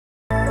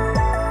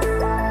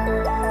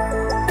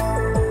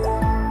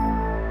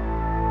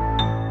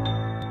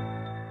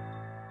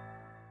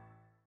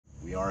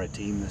are a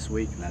team this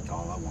week, and that's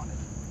all I wanted.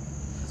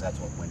 Because that's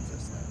what wins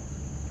us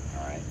then.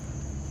 All right?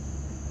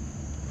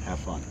 Have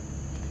fun.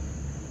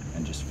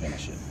 And just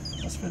finish it.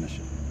 Let's finish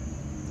it.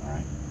 All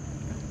right?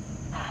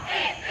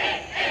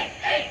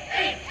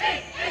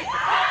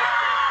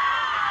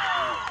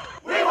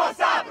 We won't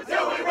stop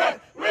until we win!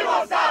 We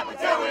won't stop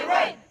until we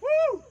win!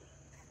 Woo!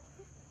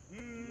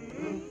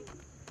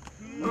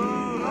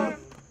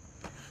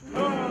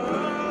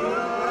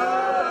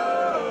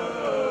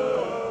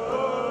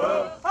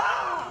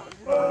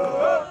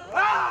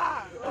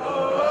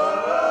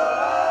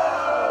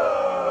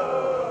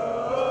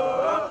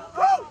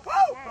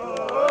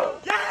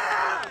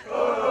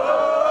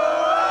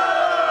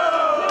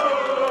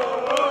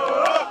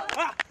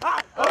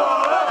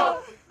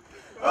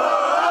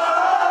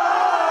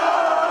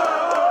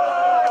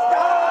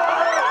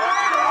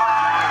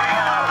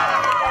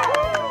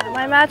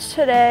 My match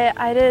today,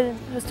 I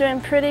was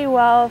doing pretty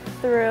well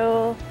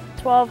through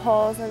 12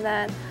 holes, and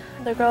then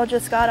the girl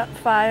just got up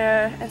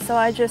fire, and so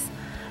I just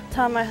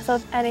told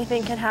myself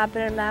anything can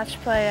happen in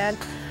match play. And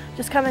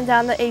just coming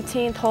down the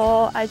 18th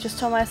hole, I just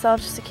told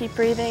myself just to keep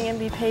breathing and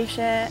be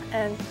patient,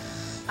 and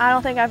I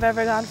don't think I've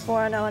ever gone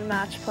 4-0 in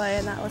match play,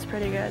 and that was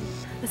pretty good.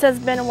 This has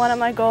been one of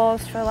my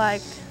goals for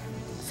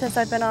since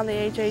I've been on the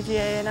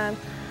AJGA, and I'm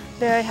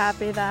very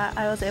happy that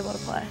I was able to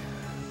play.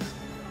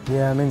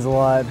 Yeah, it means a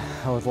lot.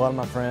 I'm with a lot of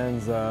my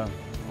friends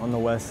on the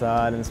west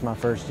side, and it's my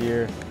first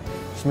year. It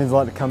just means a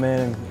lot to come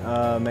in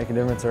and make a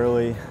difference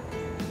early.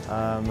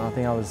 I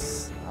think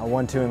I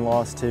won 2 and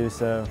lost 2,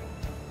 so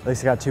at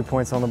least I got 2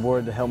 points on the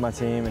board to help my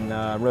team, and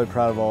I'm really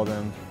proud of all of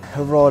them.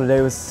 Overall today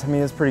it was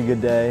a pretty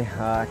good day.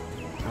 I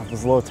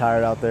was a little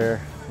tired out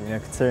there,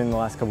 considering the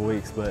last couple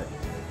weeks, but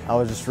I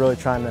was just really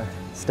trying to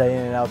stay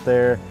in it out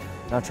there,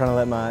 not trying to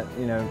let my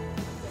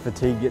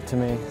fatigue get to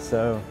me.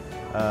 So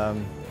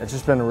it's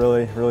just been a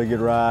really, really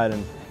good ride,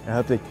 and I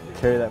hope to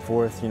carry that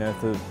forth,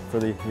 for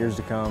the years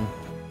to come.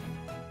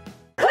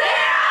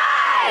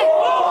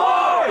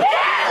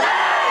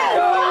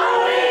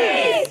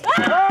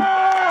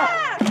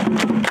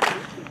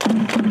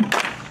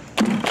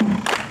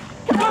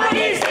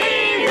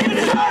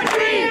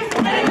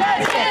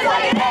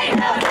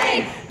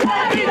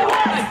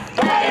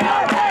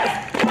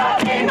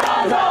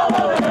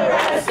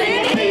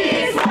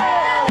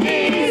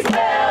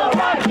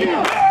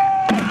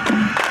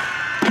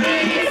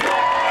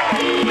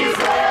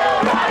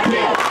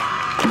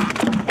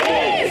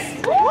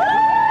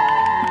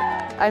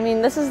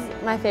 This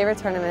is my favorite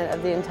tournament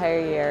of the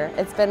entire year.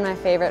 It's been my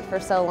favorite for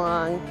so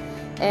long,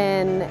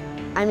 and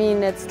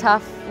it's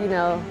tough,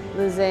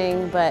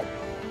 losing, but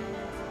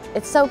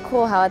it's so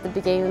cool how at the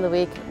beginning of the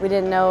week we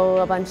didn't know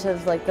a bunch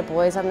of the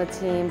boys on the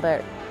team,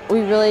 but we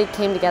really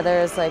came together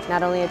as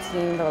not only a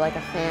team but like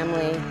a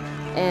family.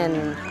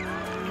 And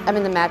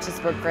the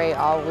matches were great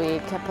all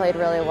week. I played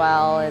really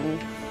well and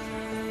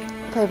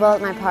played well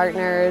with my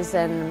partners,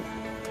 and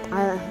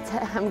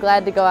I'm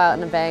glad to go out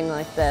in a bang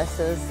like this.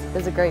 It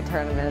was a great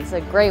tournament. It's a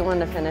great one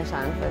to finish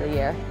on for the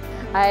year.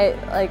 I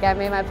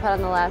made my putt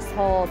on the last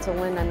hole to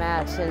win the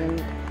match,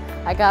 and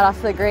I got off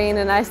the green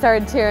and I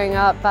started tearing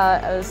up.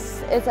 I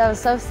was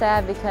so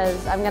sad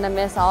because I'm going to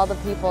miss all the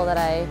people that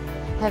I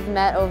have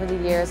met over the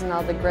years and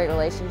all the great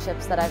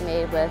relationships that I've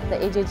made with the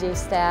AJGA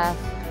staff,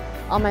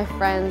 all my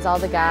friends, all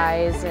the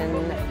guys,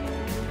 and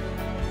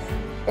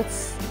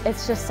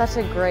it's just such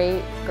a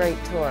great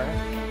tour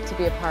to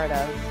be a part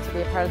of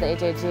the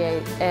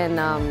AJGA, and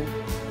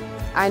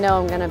I know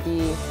I'm going to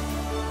be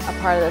a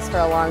part of this for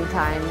a long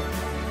time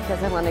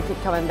because I want to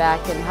keep coming back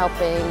and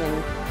helping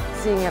and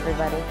seeing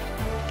everybody.